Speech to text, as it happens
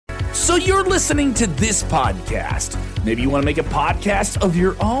So you're listening to this podcast. Maybe you want to make a podcast of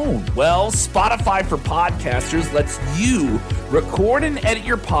your own. Well, Spotify for Podcasters lets you record and edit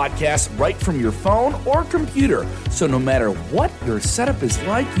your podcast right from your phone or computer. So no matter what your setup is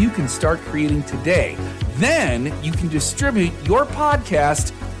like, you can start creating today. Then you can distribute your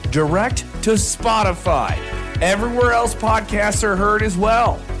podcast direct to Spotify. Everywhere else podcasts are heard as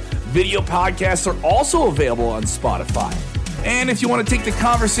well. Video podcasts are also available on Spotify. And if you want to take the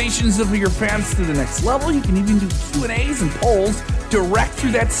conversations of your fans to the next level, you can even do Q&As and polls direct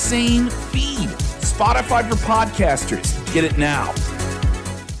through that same feed. Spotify for Podcasters. Get it now.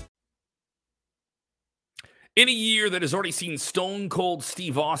 In a year that has already seen Stone Cold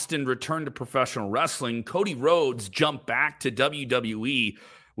Steve Austin return to professional wrestling, Cody Rhodes jump back to WWE,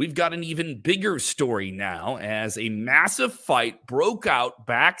 we've got an even bigger story now as a massive fight broke out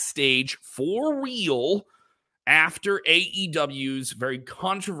backstage for real after AEW's very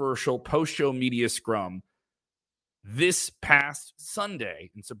controversial post-show media scrum this past Sunday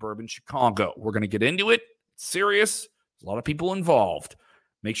in suburban Chicago. We're going to get into it. It's serious. There's a lot of people involved.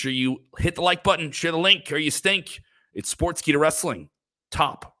 Make sure you hit the like button, share the link, or you stink. It's Sportskeeda Wrestling.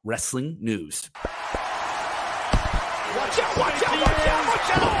 Top wrestling news. Watch out, watch out, watch out,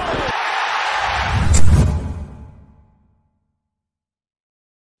 watch out!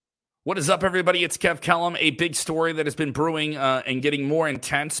 What is up, everybody? It's Kellam. A big story that has been brewing and getting more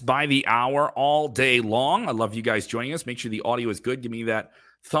intense by the hour all day long. I love you guys joining us. Make sure the audio is good. Give me that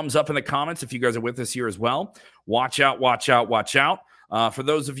thumbs up in the comments if you guys are with us here as well. Watch out, watch out, watch out. For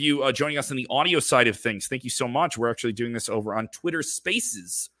those of you joining us on the audio side of things, thank you so much. We're actually doing this over on Twitter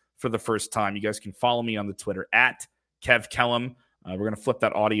Spaces for the first time. You guys can follow me on the Twitter at KevKellam. We're going to flip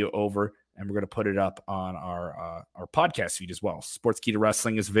that audio over, and we're going to put it up on our podcast feed as well. Sportskeeda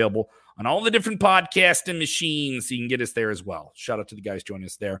Wrestling is available on all the different podcasting machines, so you can get us there as well. Shout out to the guys joining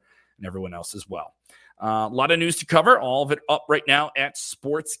us there and everyone else as well. A lot of news to cover, all of it up right now at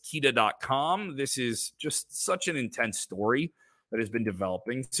sportskeeda.com. This is just such an intense story that has been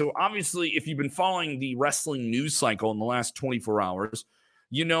developing. So obviously, if you've been following the wrestling news cycle in the last 24 hours,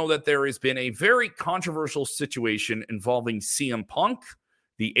 you know that there has been a very controversial situation involving CM Punk,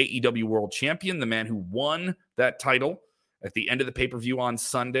 the AEW World Champion, the man who won that title at the end of the pay-per-view on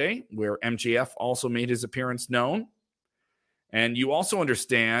Sunday, where MJF also made his appearance known. And you also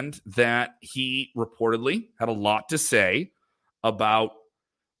understand that he reportedly had a lot to say about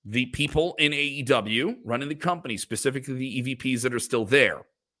the people in AEW running the company, specifically the EVPs that are still there.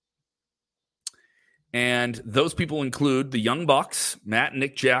 And those people include the Young Bucks, Matt and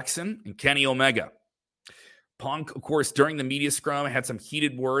Nick Jackson, and Kenny Omega. Punk, of course, during the media scrum, had some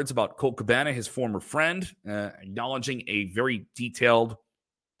heated words about Colt Cabana, his former friend, acknowledging a very detailed,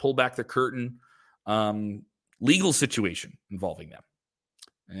 pull back the curtain, legal situation involving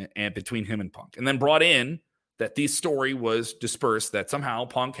them and between him and Punk. And then brought in that this story was dispersed, that somehow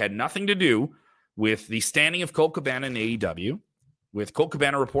Punk had nothing to do with the standing of Colt Cabana in AEW, with Colt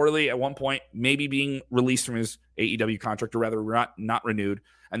Cabana reportedly at one point maybe being released from his AEW contract, or rather not renewed,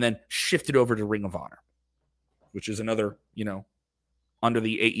 and then shifted over to Ring of Honor, which is another, under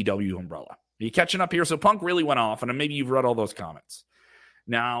the AEW umbrella. Are you catching up here? So Punk really went off, and maybe you've read all those comments.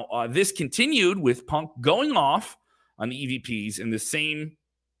 Now, this continued with Punk going off on the EVPs in the same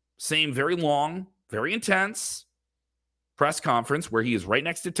very long, very intense press conference where he is right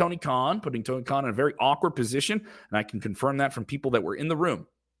next to Tony Khan, putting Tony Khan in a very awkward position. And I can confirm that from people that were in the room,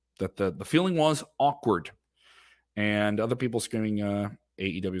 that the feeling was awkward. And other people screaming,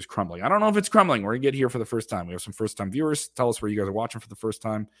 AEW is crumbling. I don't know if it's crumbling. We're going to get here for the first time. We have some first-time viewers. Tell us where you guys are watching for the first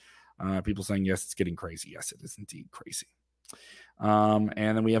time. People saying, yes, it's getting crazy. Yes, it is indeed crazy. And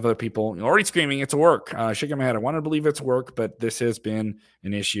then we have other people already screaming, it's a work. Shaking my head. I want to believe it's a work, but this has been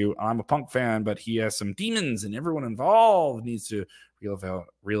an issue. I'm a Punk fan, but he has some demons, and everyone involved needs to reevaluate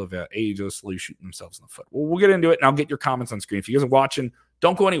AEW slowly shooting themselves in the foot. Well, we'll get into it, and I'll get your comments on screen. If you guys are watching,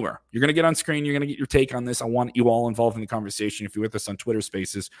 don't go anywhere. You're going to get on screen. You're going to get your take on this. I want you all involved in the conversation. If you're with us on Twitter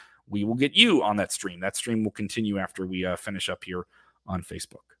Spaces, we will get you on that stream. That stream will continue after we finish up here on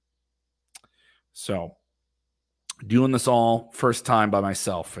Facebook. So, doing this all first time by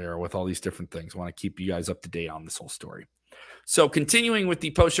myself here with all these different things. I want to keep you guys up to date on this whole story. So continuing with the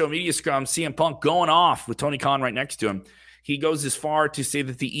post-show media scrum, CM Punk going off with Tony Khan right next to him. He goes as far to say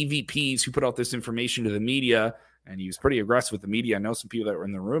that the EVPs who put out this information to the media, and he was pretty aggressive with the media. I know some people that were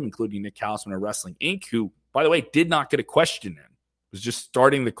in the room, including Nick Hausman of Wrestling Inc., who, by the way, did not get a question in. Was just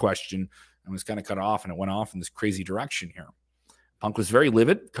starting the question and was kind of cut off, and it went off in this crazy direction here. Punk was very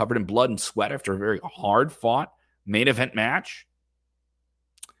livid, covered in blood and sweat after a very hard-fought main event match.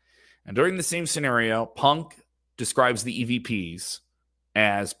 And during the same scenario, Punk describes the EVPs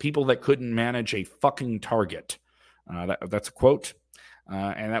as people that couldn't manage a fucking target. That's a quote.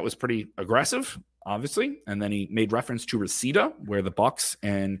 And that was pretty aggressive, obviously. And then he made reference to Reseda, where the Bucks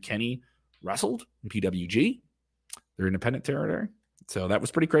and Kenny wrestled in PWG. They're independent territory. So that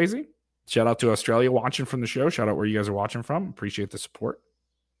was pretty crazy. Shout out to Australia watching from the show. Shout out where you guys are watching from. Appreciate the support.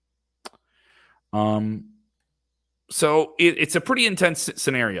 So it's a pretty intense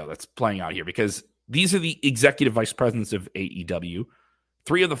scenario that's playing out here because these are the executive vice presidents of AEW.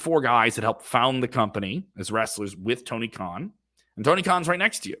 3 of the 4 guys that helped found the company as wrestlers with Tony Khan. And Tony Khan's right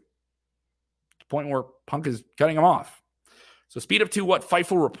next to you. To the point where Punk is cutting him off. So speed up to what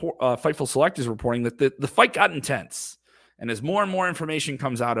Fightful Select is reporting, that the fight got intense. And as more and more information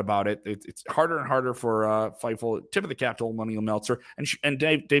comes out about it, it's harder and harder for Fightful. Tip of the cap to old Money Meltzer and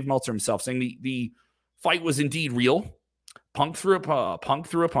Dave Meltzer himself, saying the fight was indeed real. Punk threw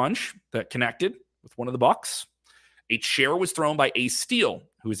a punch that connected with one of the Bucks. A chair was thrown by Ace Steele,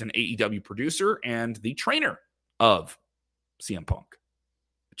 who is an AEW producer and the trainer of CM Punk.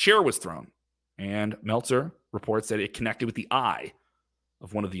 A chair was thrown, and Meltzer reports that it connected with the eye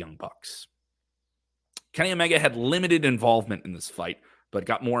of one of the Young Bucks. Kenny Omega had limited involvement in this fight, but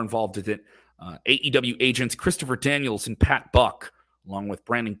got more involved with it. AEW agents Christopher Daniels and Pat Buck, along with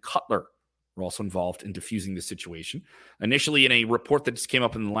Brandon Cutler, were also involved in diffusing the situation. Initially, in a report that just came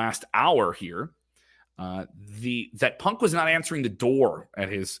up in the last hour here, that Punk was not answering the door at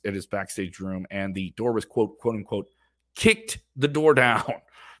his backstage room, and the door was quote unquote kicked the door down.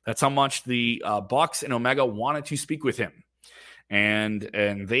 That's how much the Bucks and Omega wanted to speak with him, and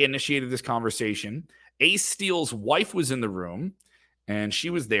they initiated this conversation. Ace Steele's wife was in the room, and she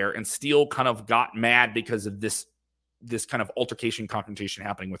was there, and Steele kind of got mad because of this kind of altercation, confrontation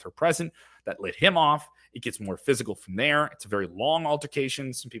happening with her present that lit him off. It gets more physical from there. It's a very long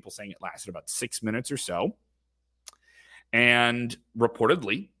altercation. Some people saying it lasted about 6 minutes or so. And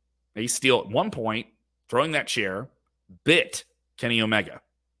reportedly, Ace Steele at one point, throwing that chair, bit Kenny Omega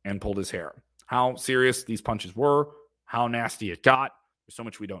and pulled his hair. How serious these punches were, how nasty it got, there's so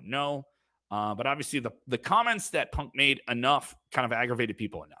much we don't know. But obviously the comments that Punk made enough kind of aggravated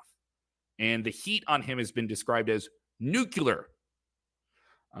people enough. And the heat on him has been described as nuclear.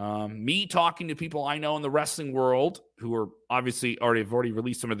 Me talking to people I know in the wrestling world who are obviously have already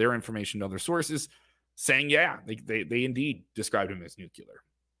released some of their information to other sources, saying, yeah, they indeed described him as nuclear.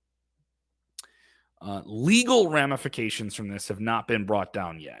 Legal ramifications from this have not been brought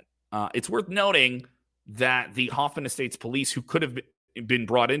down yet. It's worth noting that the Hoffman Estates police, who could have been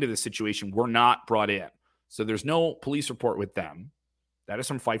brought into this situation, were not brought in. So there's no police report with them. That is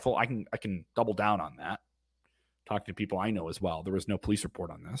from Fightful. I can double down on that. Talking to people I know as well. There was no police report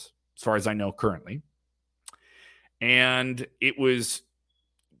on this, as far as I know currently. And it was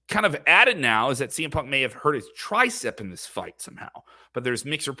kind of added now is that CM Punk may have hurt his tricep in this fight somehow. But there's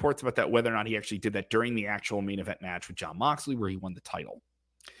mixed reports about that, whether or not he actually did that during the actual main event match with Jon Moxley, where he won the title.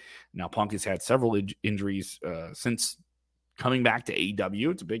 Now, Punk has had several injuries since coming back to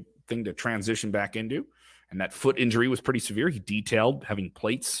AEW. It's a big thing to transition back into. And that foot injury was pretty severe. He detailed having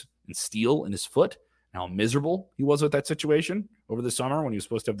plates and steel in his foot. How miserable he was with that situation over the summer when he was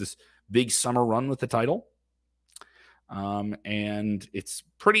supposed to have this big summer run with the title. And it's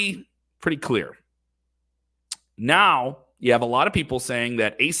pretty clear. Now, you have a lot of people saying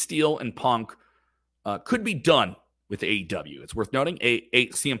that Ace Steele and Punk could be done with AEW. It's worth noting,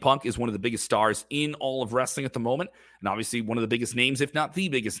 CM Punk is one of the biggest stars in all of wrestling at the moment, and obviously one of the biggest names, if not the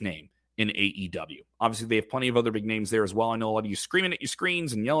biggest name, in AEW. Obviously, they have plenty of other big names there as well. I know a lot of you screaming at your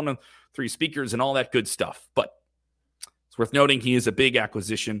screens and yelling through your speakers and all that good stuff, but it's worth noting he is a big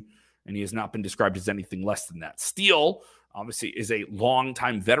acquisition, and he has not been described as anything less than that. Steele, obviously, is a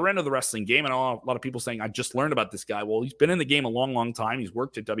long-time veteran of the wrestling game, and a lot of people saying, I just learned about this guy. Well, he's been in the game a long, long time. He's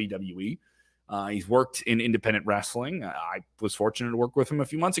worked at WWE. He's worked in independent wrestling. I was fortunate to work with him a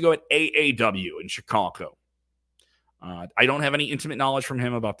few months ago at AAW in Chicago. I don't have any intimate knowledge from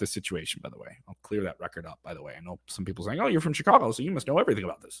him about this situation, by the way. I'll clear that record up, by the way. I know some people saying, oh, you're from Chicago, so you must know everything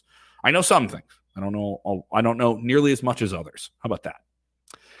about this. I know some things. I don't know nearly as much as others. How about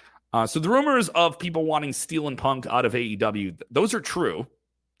that? So the rumors of people wanting Steele and Punk out of AEW, those are true.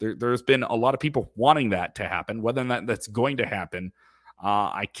 There's been a lot of people wanting that to happen. Whether or not that's going to happen,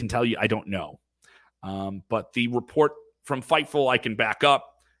 I can tell you I don't know. But the report from Fightful I can back up.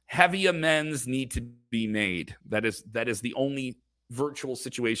 Heavy amends need to be made. That is the only virtual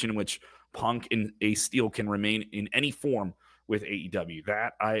situation in which Punk and Ace Steele can remain in any form with AEW.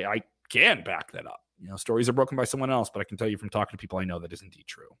 That I can back that up. You know, stories are broken by someone else, but I can tell you from talking to people I know that is indeed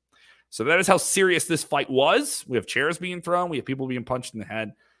true. So that is how serious this fight was. We have chairs being thrown. We have people being punched in the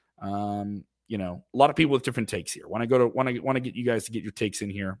head. a lot of people with different takes here. Want to get you guys to get your takes in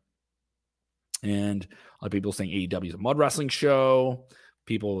here. And a lot of people saying AEW is a mud wrestling show.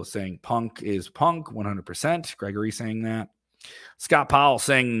 People saying Punk is Punk, 100%. Gregory saying that. Scott Powell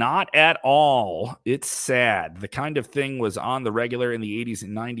saying, not at all. It's sad. The kind of thing was on the regular in the 80s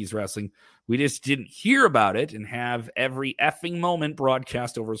and 90s wrestling. We just didn't hear about it and have every effing moment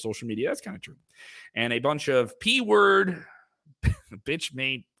broadcast over social media. That's kind of true. And a bunch of P-word bitch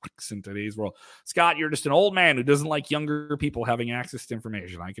made clicks in today's world. Scott, you're just an old man who doesn't like younger people having access to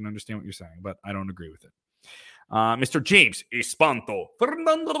information. I can understand what you're saying, but I don't agree with it. Mr. James Espanto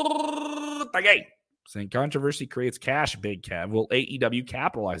saying controversy creates cash, Big Cav. Will AEW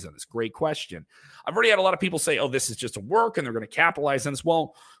capitalize on this? Great question. I've already had a lot of people say, oh, this is just a work and they're going to capitalize on this.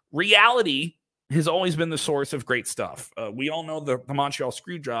 Well, reality has always been the source of great stuff. We all know the Montreal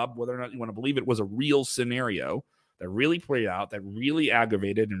screw job, whether or not you want to believe it, was a real scenario that really played out, that really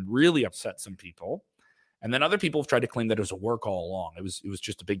aggravated and really upset some people. And then other people have tried to claim that it was a work all along. It was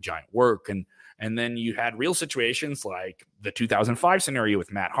just a big giant work. And then you had real situations like the 2005 scenario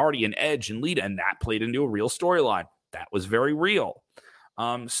with Matt Hardy and Edge and Lita, and that played into a real storyline. That was very real.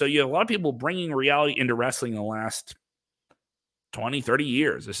 So you have a lot of people bringing reality into wrestling in the last 20, 30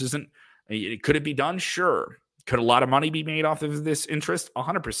 years. Could it be done? Sure. Could a lot of money be made off of this interest?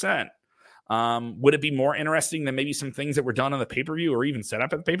 100%. Would it be more interesting than maybe some things that were done on the pay-per-view or even set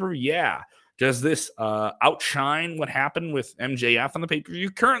up at the pay-per-view? Yeah. Does this outshine what happened with MJF on the pay-per-view?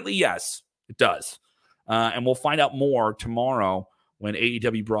 Currently, yes, it does. And we'll find out more tomorrow when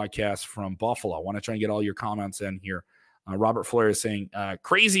AEW broadcasts from Buffalo. I want to try and get all your comments in here. Robert Flair is saying,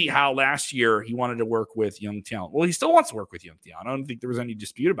 crazy how last year he wanted to work with young talent. Well, he still wants to work with young talent. I don't think there was any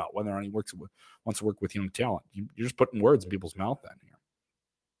dispute about whether or not he wants to work with young talent. You're just putting words in people's mouth then here.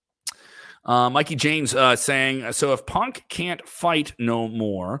 Mikey James saying, so if Punk can't fight no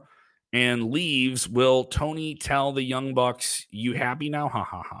more and leaves, will Tony tell the Young Bucks, you happy now? Ha,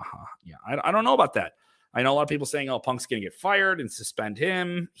 ha, ha, ha. Yeah, I don't know about that. I know a lot of people saying, oh, Punk's going to get fired and suspend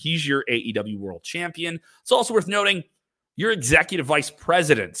him. He's your AEW world champion. It's also worth noting your executive vice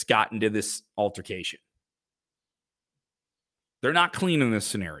presidents got into this altercation. They're not clean in this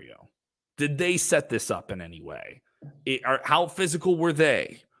scenario. Did they set this up in any way? How physical were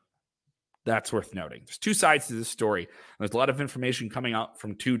they? That's worth noting. There's two sides to this story. There's a lot of information coming out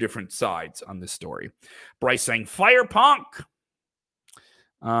from two different sides on this story. Bryce saying, fire Punk.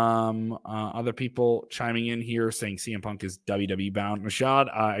 Other people chiming in here saying CM Punk is WWE bound.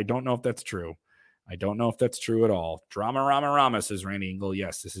 Rashad, I don't know if that's true. I don't know if that's true at all. Drama, Rama, says Randy Engel.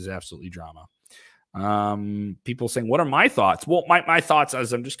 Yes, this is absolutely drama. People saying, what are my thoughts? Well, my thoughts,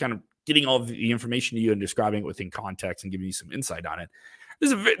 as I'm just kind of getting all of the information to you and describing it within context and giving you some insight on it.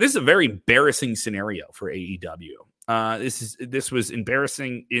 This is a very embarrassing scenario for AEW. This was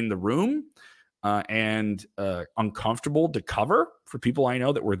embarrassing in the room and uncomfortable to cover for people I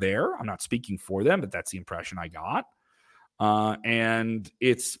know that were there. I'm not speaking for them, but that's the impression I got. And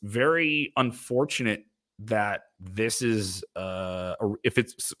it's very unfortunate that this is, if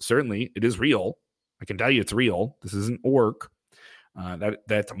it's certainly, it is real. I can tell you it's real. This isn't work.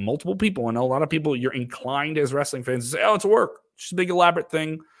 That's multiple people. I know a lot of people, you're inclined as wrestling fans to say, oh, it's a work. It's just a big elaborate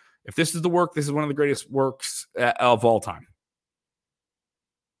thing. If this is the work, this is one of the greatest works of all time.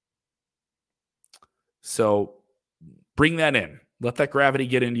 So bring that in. Let that gravity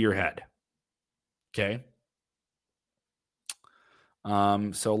get into your head. Okay.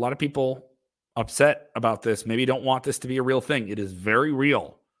 So a lot of people upset about this, maybe don't want this to be a real thing. It is very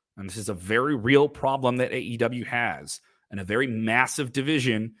real. And this is a very real problem that AEW has, and a very massive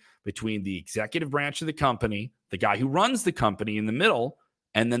division between the executive branch of the company, the guy who runs the company in the middle,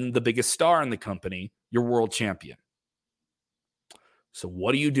 and then the biggest star in the company, your world champion. So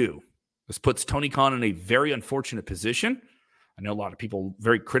what do? This puts Tony Khan in a very unfortunate position. I know a lot of people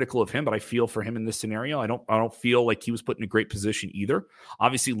very critical of him, but I feel for him in this scenario. I don't feel like he was put in a great position either.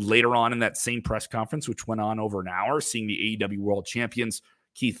 Obviously, later on in that same press conference, which went on over an hour, seeing the AEW world champions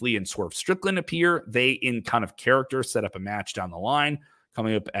Keith Lee and Swerve Strickland appear, they in kind of character set up a match down the line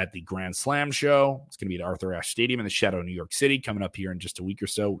coming up at the Grand Slam show. It's going to be at Arthur Ashe Stadium in the Shadow, New York City, coming up here in just a week or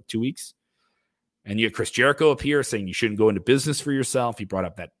so, 2 weeks. And you have Chris Jericho up here saying you shouldn't go into business for yourself. He brought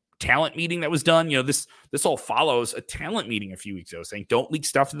up that talent meeting that was done. This all follows a talent meeting a few weeks ago saying don't leak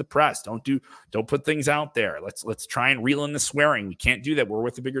stuff to the press. Don't put things out there. Let's try and reel in the swearing. We can't do that. We're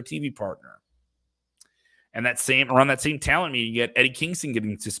with a bigger TV partner. And around that same talent meeting, you get Eddie Kingston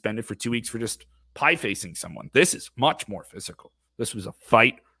getting suspended for 2 weeks for just pie facing someone. This is much more physical. This was a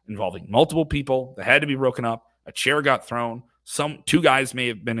fight involving multiple people that had to be broken up. A chair got thrown. Two guys may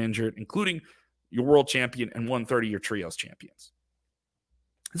have been injured, including your world champion and 130 your trios champions.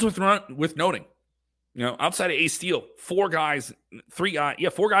 It's worth noting. Outside of Ace Steele, four guys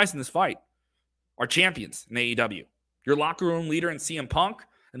in this fight are champions in AEW. Your locker room leader in CM Punk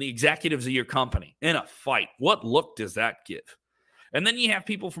and the executives of your company in a fight. What look does that give? And then you have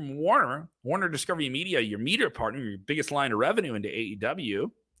people from Warner Discovery Media, your media partner, your biggest line of revenue into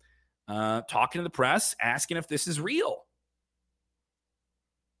AEW, talking to the press, asking if this is real.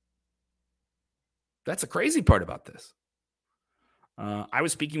 That's the crazy part about this. I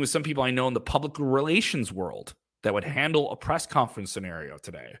was speaking with some people I know in the public relations world that would handle a press conference scenario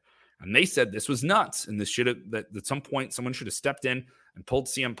today. And they said this was nuts. And that at some point someone should have stepped in and pulled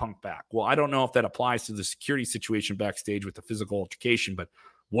CM Punk back. Well, I don't know if that applies to the security situation backstage with the physical altercation, but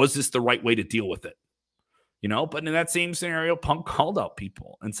was this the right way to deal with it? But in that same scenario, Punk called out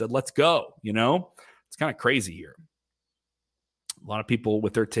people and said, let's go. It's kind of crazy here. A lot of people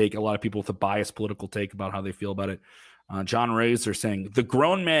with their take, a lot of people with a biased political take about how they feel about it. John Reyes are saying, the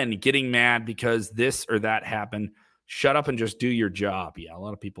grown men getting mad because this or that happened. Shut up and just do your job. Yeah, a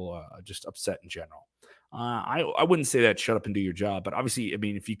lot of people are just upset in general. I wouldn't say that shut up and do your job, but obviously,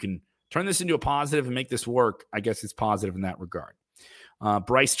 if you can turn this into a positive and make this work, I guess it's positive in that regard.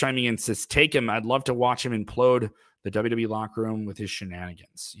 Bryce chiming in says, take him. I'd love to watch him implode the WWE locker room with his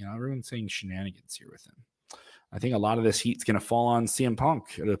shenanigans. Everyone's saying shenanigans here with him. I think a lot of this heat's going to fall on CM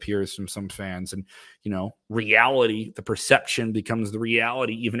Punk, it appears from some fans. And, reality, the perception becomes the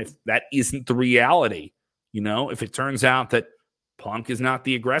reality, even if that isn't the reality. If it turns out that Punk is not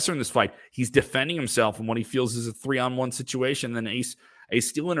the aggressor in this fight, he's defending himself in what he feels is a 3-on-1 situation, then Ace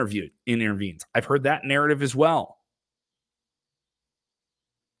Steele intervenes. I've heard that narrative as well.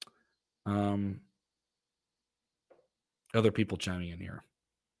 Other people chiming in here.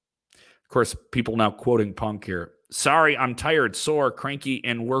 Of course, people now quoting Punk here. Sorry, I'm tired, sore, cranky,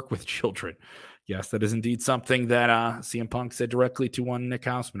 and work with children. Yes, that is indeed something that CM Punk said directly to one Nick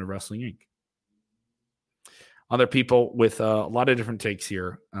Hausman of Wrestling Inc. Other people with a lot of different takes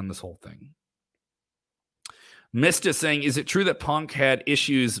here on this whole thing. Mista saying, is it true that Punk had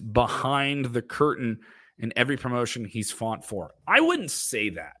issues behind the curtain in every promotion he's fought for? I wouldn't say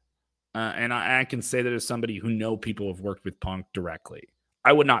that. And I can say that as somebody who know people who have worked with Punk directly.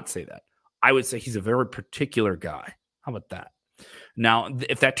 I would not say that. I would say he's a very particular guy. How about that? Now,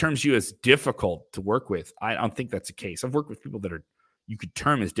 if that terms you as difficult to work with, I don't think that's the case. I've worked with people that you could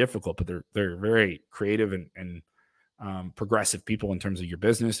term as difficult, but they're very creative and progressive people in terms of your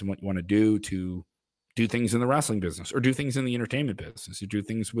business and what you want to do things in the wrestling business or do things in the entertainment business. You do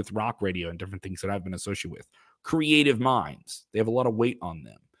things with rock radio and different things that I've been associated with. Creative minds. They have a lot of weight on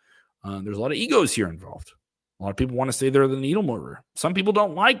them. There's a lot of egos here involved. A lot of people want to say they're the needle mover. Some people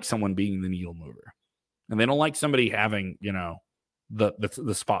don't like someone being the needle mover. And they don't like somebody having,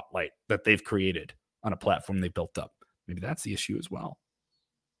 the spotlight that they've created on a platform they built up. Maybe that's the issue as well.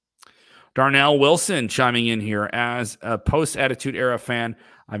 Darnell Wilson chiming in here. As a post-Attitude Era fan,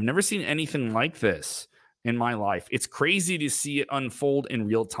 I've never seen anything like this in my life. It's crazy to see it unfold in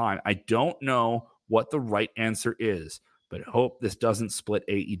real time. I don't know what the right answer is, but hope this doesn't split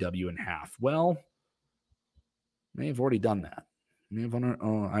AEW in half. Well, may have already done that.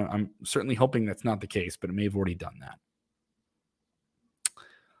 I'm certainly hoping that's not the case, but it may have already done that.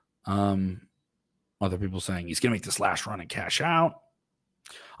 Other people saying he's going to make this last run and cash out.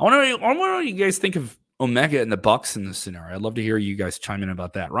 I wonder what you guys think of Omega and the Bucks in this scenario. I'd love to hear you guys chime in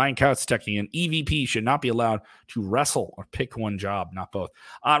about that. Ryan Couts checking in. EVP should not be allowed to wrestle or pick one job, not both.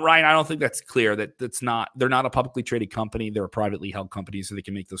 Ryan, I don't think that's clear. They're not a publicly traded company. They're a privately held company, so they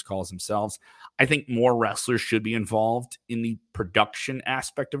can make those calls themselves. I think more wrestlers should be involved in the production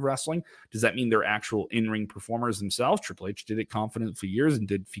aspect of wrestling. Does that mean they're actual in-ring performers themselves? Triple H did it confident for years and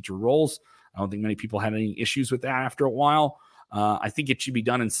did feature roles. I don't think many people had any issues with that after a while. I think it should be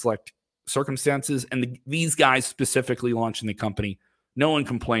done in select circumstances, and these guys specifically launching the company, no one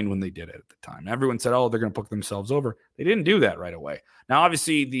complained when they did it at the time. Everyone said, they're going to put themselves over. They didn't do that right away. Now,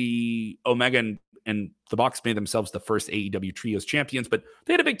 obviously, the Omega and the Bucks made themselves the first AEW Trios champions, but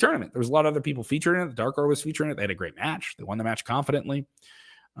they had a big tournament. There was a lot of other people featured in it. The Dark Order was featuring it. They had a great match. They won the match confidently.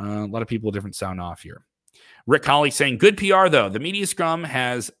 A lot of people with different sound off here. Rick Holly saying, good PR, though. The media scrum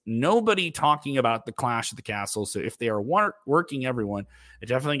has nobody talking about the Clash at the Castle, so if they are working everyone, it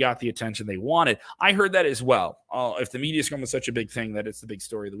definitely got the attention they wanted. I heard that as well. If the media scrum was such a big thing that it's the big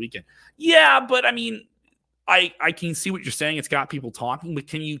story of the weekend. Yeah, but I mean, I can see what you're saying. It's got people talking, but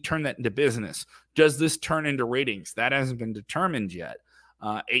can you turn that into business? Does this turn into ratings? That hasn't been determined yet.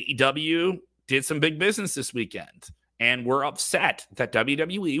 AEW did some big business this weekend. and were upset that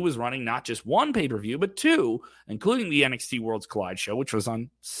WWE was running not just one pay-per-view, but two, including the NXT Worlds Collide show, which was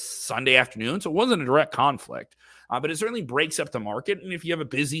on Sunday afternoon. So it wasn't a direct conflict, but it certainly breaks up the market. And if you have a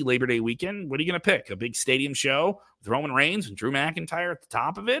busy Labor Day weekend, what are you going to pick? A big stadium show with Roman Reigns and Drew McIntyre at the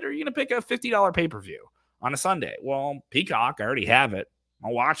top of it? Or are you going to pick a $50 pay-per-view on a Sunday? Well, Peacock, I already have it.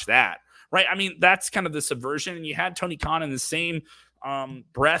 I'll watch that. Right? I mean, that's kind of the subversion. And you had Tony Khan in the same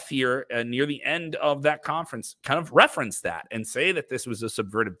breath here near the end of that conference kind of reference that and say that this was a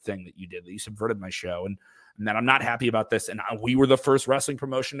subverted thing that you did, that you subverted my show, and that I'm not happy about this. And we were the first wrestling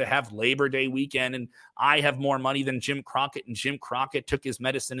promotion to have Labor Day weekend, and I have more money than Jim Crockett, and Jim Crockett took his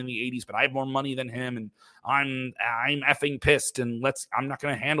medicine in the 80s, but I have more money than him, and I'm effing pissed, and I'm not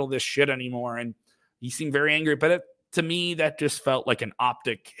going to handle this shit anymore. And he seemed very angry, but to me, that just felt like an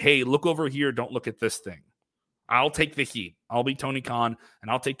optic. Hey, look over here. Don't look at this thing. I'll take the heat. I'll be Tony Khan, and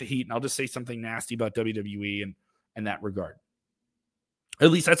I'll take the heat, and I'll just say something nasty about WWE in that regard.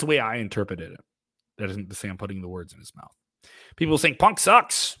 At least that's the way I interpreted it. That isn't to say I'm putting the words in his mouth. People saying Punk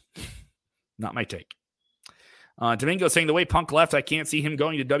sucks. Not my take. Domingo saying the way Punk left, I can't see him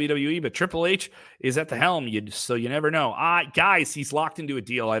going to WWE, but Triple H is at the helm, so you never know. Guys, he's locked into a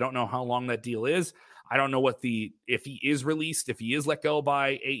deal. I don't know how long that deal is. I don't know if he is released, if he is let go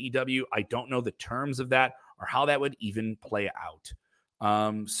by AEW. I don't know the terms of that or how that would even play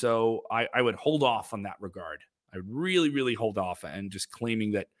out. So I would hold off on that regard. I really, really hold off and just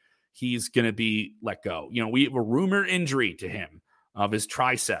claiming that he's going to be let go. We have a rumored injury to him of his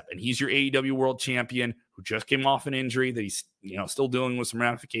tricep, and he's your AEW World Champion who just came off an injury that he's still dealing with some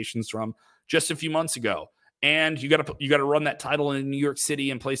ramifications from just a few months ago. And you got to run that title in New York City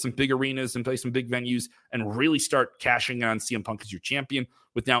and play some big arenas and play some big venues and really start cashing on CM Punk as your champion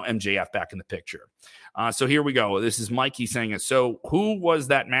with now MJF back in the picture. So here we go. This is Mikey saying it. So who was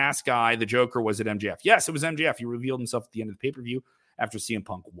that mask guy? The Joker, was it MJF? Yes, it was MJF. He revealed himself at the end of the pay-per-view after CM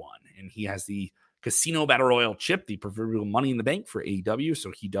Punk won. And he has the Casino Battle Royal chip, the proverbial Money in the Bank for AEW.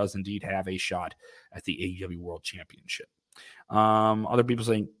 So he does indeed have a shot at the AEW World Championship. Other people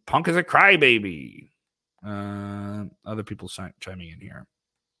saying Punk is a crybaby. Other people chiming in here.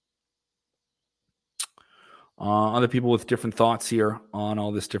 Other people with different thoughts here on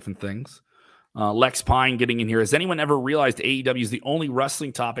all this different things. Lex Pine getting in here. Has anyone ever realized AEW is the only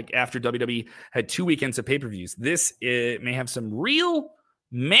wrestling topic after WWE had 2 weekends of pay-per-views? This may have some real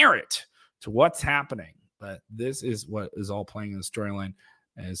merit to what's happening, but this is what is all playing in the storyline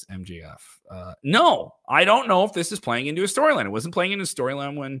as MJF. No, I don't know if this is playing into a storyline. It wasn't playing into a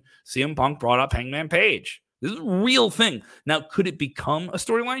storyline when CM Punk brought up Hangman Page. This is a real thing. Now, could it become a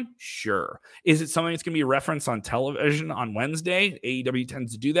storyline? Sure. Is it something that's going to be referenced on television on Wednesday? AEW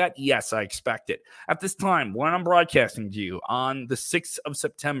tends to do that. Yes, I expect it. At this time, when I'm broadcasting to you on the 6th of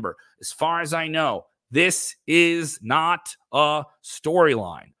September, as far as I know, this is not a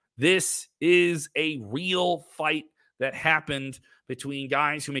storyline. This is a real fight that happened between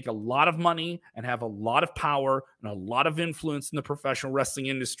guys who make a lot of money and have a lot of power and a lot of influence in the professional wrestling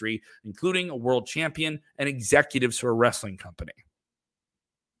industry, including a world champion and executives for a wrestling company.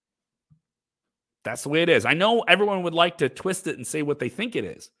 That's the way it is. I know everyone would like to twist it and say what they think it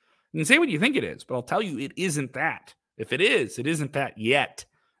is. You can say what you think it is, but I'll tell you it isn't that. If it is, it isn't that yet.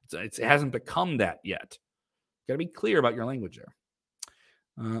 It hasn't become that yet. Got to be clear about your language there.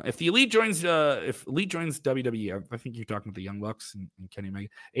 If the Elite joins WWE, I think you're talking about the Young Bucks and Kenny Omega.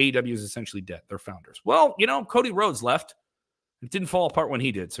 AEW is essentially dead. They're founders. Well, Cody Rhodes left. It didn't fall apart when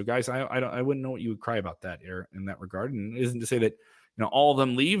he did. So, guys, I wouldn't know what you would cry about that in that regard. And it isn't to say that all of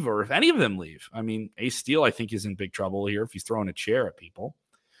them leave or if any of them leave. I mean, Ace Steele, I think, is in big trouble here if he's throwing a chair at people.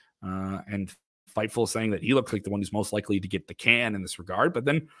 And Fightful saying that he looks like the one who's most likely to get the can in this regard. But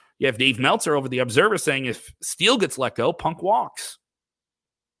then you have Dave Meltzer over the Observer saying if Steele gets let go, Punk walks.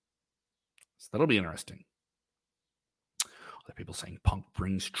 So that'll be interesting. Other people saying Punk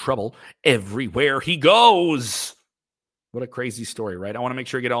brings trouble everywhere he goes. What a crazy story, right? I want to make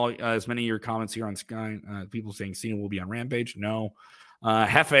sure I get all as many of your comments here on Sky. People saying Cena will be on Rampage. No.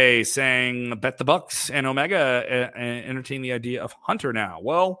 Hefe saying bet the Bucks and Omega entertain the idea of Hunter now.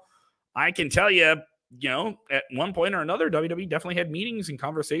 Well, I can tell you, at one point or another, WWE definitely had meetings and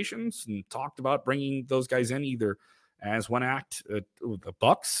conversations and talked about bringing those guys in either as one act, the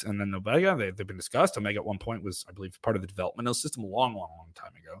Bucks, and then Omega. They've been discussed. Omega at one point was, I believe, part of the developmental system a long, long, long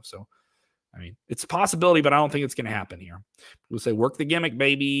time ago. So, I mean, it's a possibility, but I don't think it's going to happen here. People say, work the gimmick,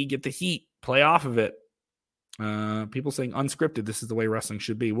 baby. Get the heat. Play off of it. People saying unscripted, this is the way wrestling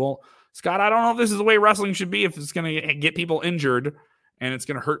should be. Well, Scott, I don't know if this is the way wrestling should be if it's going to get people injured and it's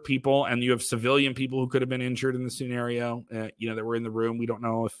going to hurt people, and you have civilian people who could have been injured in the scenario, that were in the room. We don't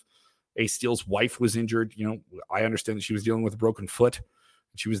know if Ace Steele's wife was injured. I understand that she was dealing with a broken foot.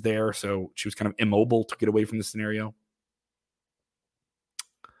 She was there, so she was kind of immobile to get away from the scenario.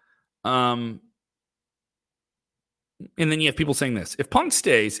 And then you have people saying this. If Punk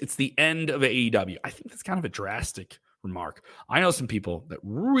stays, it's the end of AEW. I think that's kind of a drastic remark. I know some people that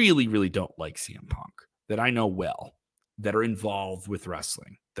really, really don't like CM Punk, that I know well, that are involved with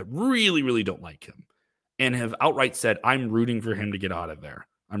wrestling, that really, really don't like him, and have outright said, I'm rooting for him to get out of there.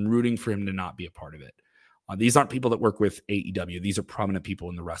 I'm rooting for him to not be a part of it. These aren't people that work with AEW. These are prominent people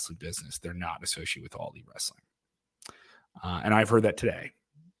in the wrestling business. They're not associated with All Elite Wrestling. And I've heard that today.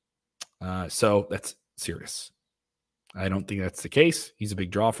 So that's serious. I don't think that's the case. He's a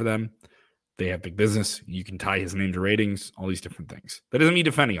big draw for them. They have big business. You can tie his name to ratings, all these different things. That doesn't mean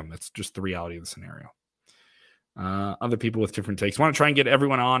defending him. That's just the reality of the scenario. Other people with different takes. I want to try and get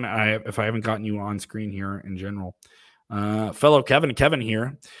everyone on. If I haven't gotten you on screen here in general. Fellow Kevin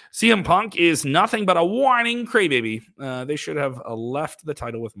here. CM Punk is nothing but a whining crybaby. They should have left the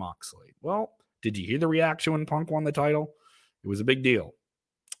title with Moxley. Well, did you hear the reaction when Punk won the title? It was a big deal.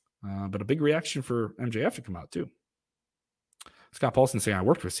 But a big reaction for MJF to come out too. Scott Paulson saying, I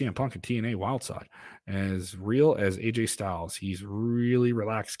worked with CM Punk at TNA Wildside. As real as AJ Styles. He's really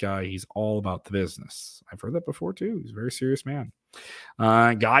relaxed guy. He's all about the business. I've heard that before too. He's a very serious man.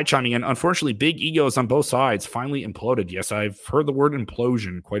 Guy chiming in, unfortunately, big egos on both sides finally imploded. Yes, I've heard the word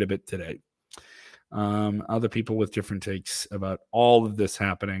implosion quite a bit today. Other people with different takes about all of this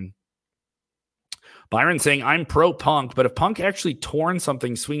happening. Byron saying, I'm pro Punk, but if Punk actually torn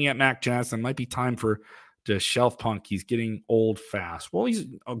something swinging at Mac Jackson, it might be time to shelf Punk. He's getting old fast. Well, he's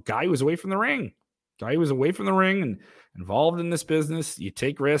a guy who was away from the ring. And involved in this business. You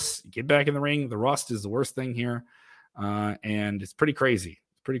take risks, you get back in the ring. The rust is the worst thing here. And it's pretty crazy.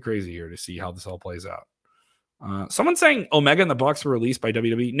 It's pretty crazy here to see how this all plays out. Someone saying Omega and the Bucks were released by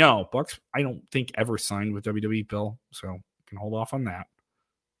WWE. No, Bucks, I don't think ever signed with WWE, Bill. So you can hold off on that.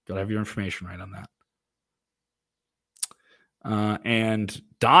 Got to have your information right on that. And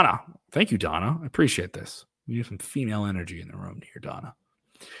Donna, thank you, Donna. I appreciate this. We need some female energy in the room here, Donna.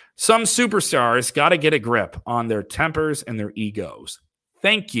 Some superstars got to get a grip on their tempers and their egos.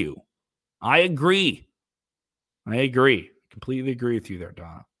 Thank you. I agree. Completely agree with you there,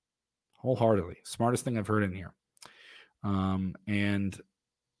 Donna. Wholeheartedly. Smartest thing I've heard in here. And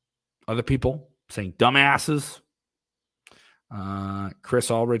other people saying dumbasses. Chris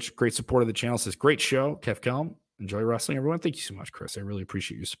Aldrich, great support of the channel, says, great show. Kev Kellam, enjoy wrestling, everyone. Thank you so much, Chris. I really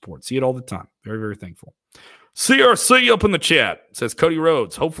appreciate your support. See it all the time. Very, very thankful. CRC up in the chat, says Cody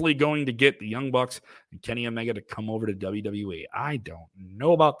Rhodes, hopefully going to get the Young Bucks and Kenny Omega to come over to WWE. I don't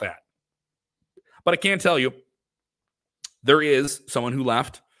know about that. But I can tell you, there is someone who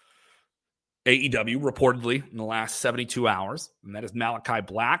left AEW reportedly in the last 72 hours, and that is Malachi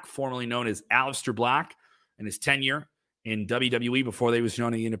Black, formerly known as Aleister Black, and his tenure in WWE before they was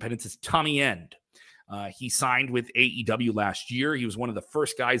known as the Independents as Tommy End. He signed with AEW last year. He was one of the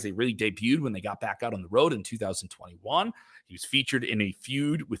first guys they really debuted when they got back out on the road in 2021. He was featured in a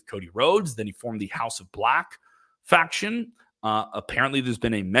feud with Cody Rhodes. Then he formed the House of Black faction. Apparently, there's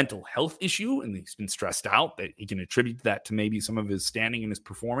been a mental health issue, and he's been stressed out. That he can attribute that to maybe some of his standing and his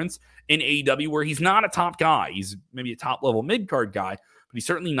performance in AEW, where he's not a top guy. He's maybe a top-level mid-card guy, but he's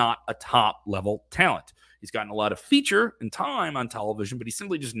certainly not a top-level talent. He's gotten a lot of feature and time on television, but he's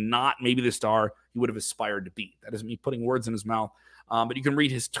simply just not maybe the star he would have aspired to be. That doesn't mean putting words in his mouth, but you can read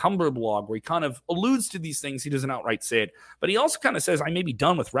his Tumblr blog where he kind of alludes to these things. He doesn't outright say it, but he also kind of says, I may be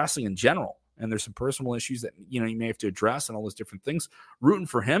done with wrestling in general, and there's some personal issues that you may have to address and all those different things. Rooting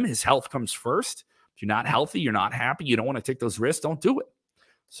for him, his health comes first. If you're not healthy, you're not happy, you don't want to take those risks, don't do it.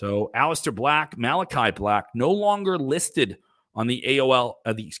 So Aleister Black, Malachi Black, no longer listed on the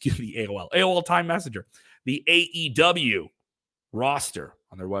AOL Time Messenger, the AEW roster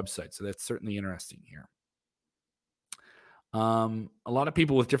on their website. So that's certainly interesting here. A lot of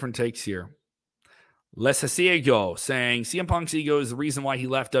people with different takes here. Les Hasiego saying CM Punk's ego is the reason why he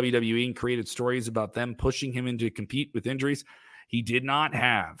left WWE and created stories about them pushing him into compete with injuries he did not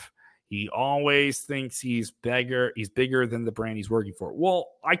have. He always thinks he's bigger than the brand he's working for. Well,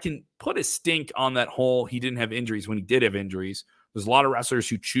 I can put a stink on that whole he didn't have injuries when he did have injuries. There's a lot of wrestlers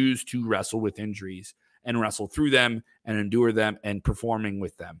who choose to wrestle with injuries and wrestle through them and endure them and performing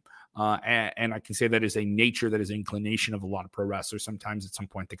with them. And I can say that is a nature, that is an inclination of a lot of pro wrestlers. Sometimes at some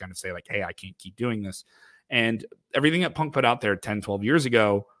point they kind of say like, hey, I can't keep doing this. And everything that Punk put out there 10, 12 years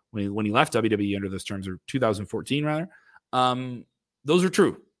ago, when he left WWE under those terms, or 2014 rather, those are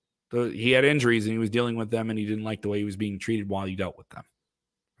true. He had injuries and he was dealing with them and he didn't like the way he was being treated while he dealt with them.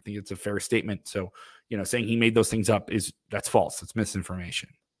 I think it's a fair statement. So, saying he made those things up that's false. It's misinformation.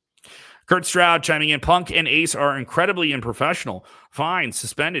 Kurt Stroud chiming in. Punk and Ace are incredibly unprofessional. Fine,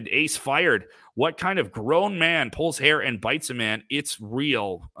 suspended. Ace fired. What kind of grown man pulls hair and bites a man? It's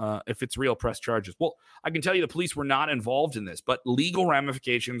real. If it's real, press charges. Well, I can tell you the police were not involved in this, but legal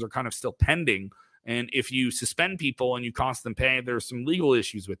ramifications are kind of still pending. And if you suspend people and you cost them pay, there's some legal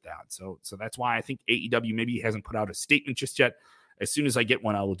issues with that. So that's why I think AEW maybe hasn't put out a statement just yet. As soon as I get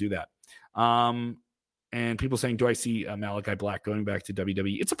one, I will do that. And people saying, do I see Malachi Black going back to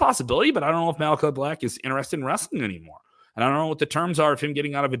WWE? It's a possibility, but I don't know if Malachi Black is interested in wrestling anymore. And I don't know what the terms are of him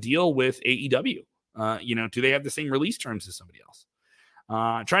getting out of a deal with AEW. Do they have the same release terms as somebody else?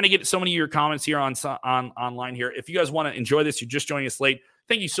 Trying to get so many of your comments here on online here. If you guys want to enjoy this, you're just joining us late.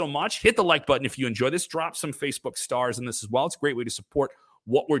 Thank you so much. Hit the like button if you enjoy this. Drop some Facebook stars in this as well. It's a great way to support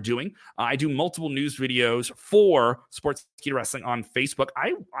what we're doing. I do multiple news videos for Sportskeeda Wrestling on Facebook.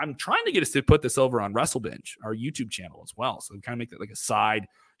 I'm trying to get us to put this over on WrestleBinge, our YouTube channel as well. So we kind of make that like a side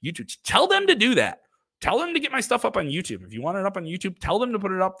YouTube. Tell them to do that. Tell them to get my stuff up on YouTube. If you want it up on YouTube, tell them to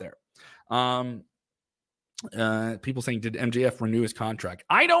put it up there. People saying, did MJF renew his contract?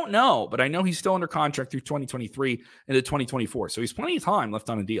 I don't know, but I know he's still under contract through 2023 into 2024. So he's plenty of time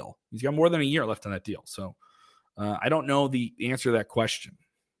left on a deal. He's got more than a year left on that deal. So I don't know the answer to that question.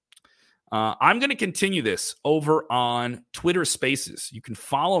 I'm going to continue this over on Twitter Spaces. You can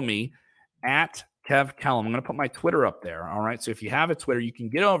follow me at Kev Kellam. I'm going to put my Twitter up there. All right. So if you have a Twitter, you can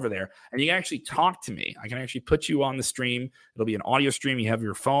get over there and you can actually talk to me. I can actually put you on the stream. It'll be an audio stream. You have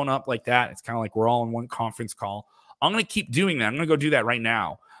your phone up like that. It's kind of like we're all in one conference call. I'm going to keep doing that. I'm going to go do that right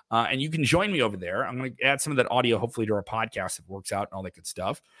now. And you can join me over there. I'm going to add some of that audio, hopefully, to our podcast if it works out and all that good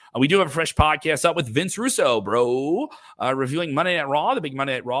stuff. We do have a fresh podcast up with Vince Russo, bro, reviewing Monday Night Raw, the big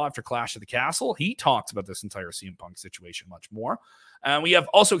Monday Night Raw after Clash of the Castle. He talks about this entire CM Punk situation much more. We have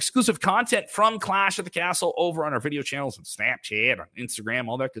also exclusive content from Clash of the Castle over on our video channels on Snapchat, on Instagram,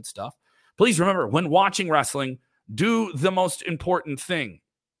 all that good stuff. Please remember, when watching wrestling, do the most important thing.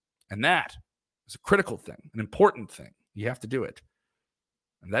 And that is a critical thing, an important thing. You have to do it.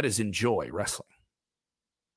 And that is enjoy wrestling.